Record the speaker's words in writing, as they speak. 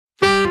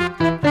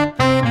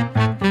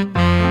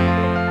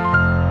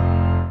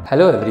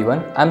Hello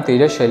everyone, I'm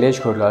Tejas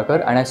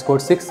Ghotgalkar and I scored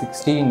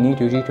 660 in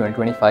NEET UG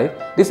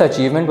 2025. This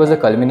achievement was a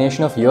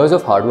culmination of years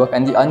of hard work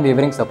and the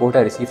unwavering support I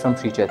received from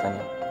Sri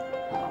Chaitanya.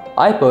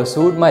 I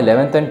pursued my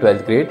 11th and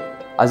 12th grade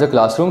as a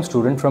classroom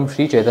student from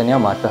Sri Chaitanya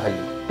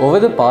Martahalli.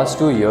 Over the past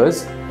 2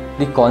 years,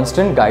 the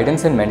constant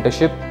guidance and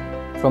mentorship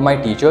from my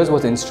teachers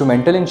was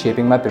instrumental in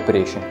shaping my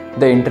preparation.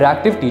 The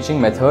interactive teaching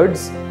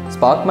methods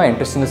sparked my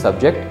interest in the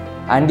subject,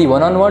 and the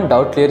one-on-one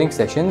doubt-clearing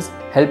sessions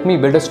helped me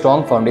build a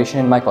strong foundation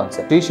in my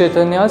concept. Sri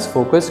Chaitanya's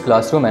focused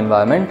classroom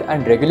environment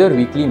and regular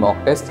weekly mock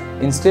tests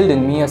instilled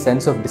in me a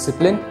sense of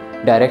discipline,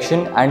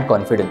 direction and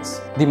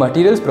confidence. The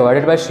materials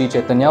provided by Sri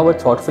Chaitanya were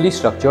thoughtfully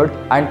structured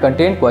and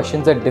contained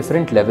questions at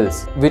different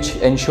levels, which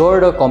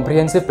ensured a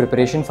comprehensive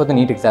preparation for the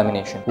NEET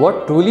examination.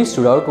 What truly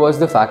stood out was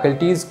the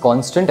faculty's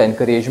constant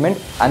encouragement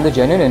and the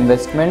genuine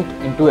investment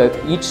into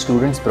each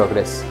student's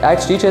progress.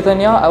 At Sri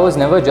Chaitanya, I was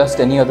never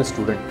just any other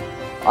student.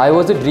 I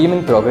was a dream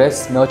in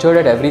progress, nurtured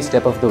at every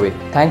step of the way.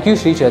 Thank you,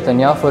 Sri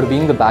Chaitanya, for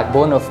being the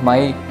backbone of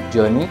my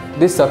journey.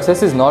 This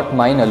success is not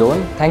mine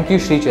alone. Thank you,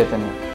 Sri Chaitanya.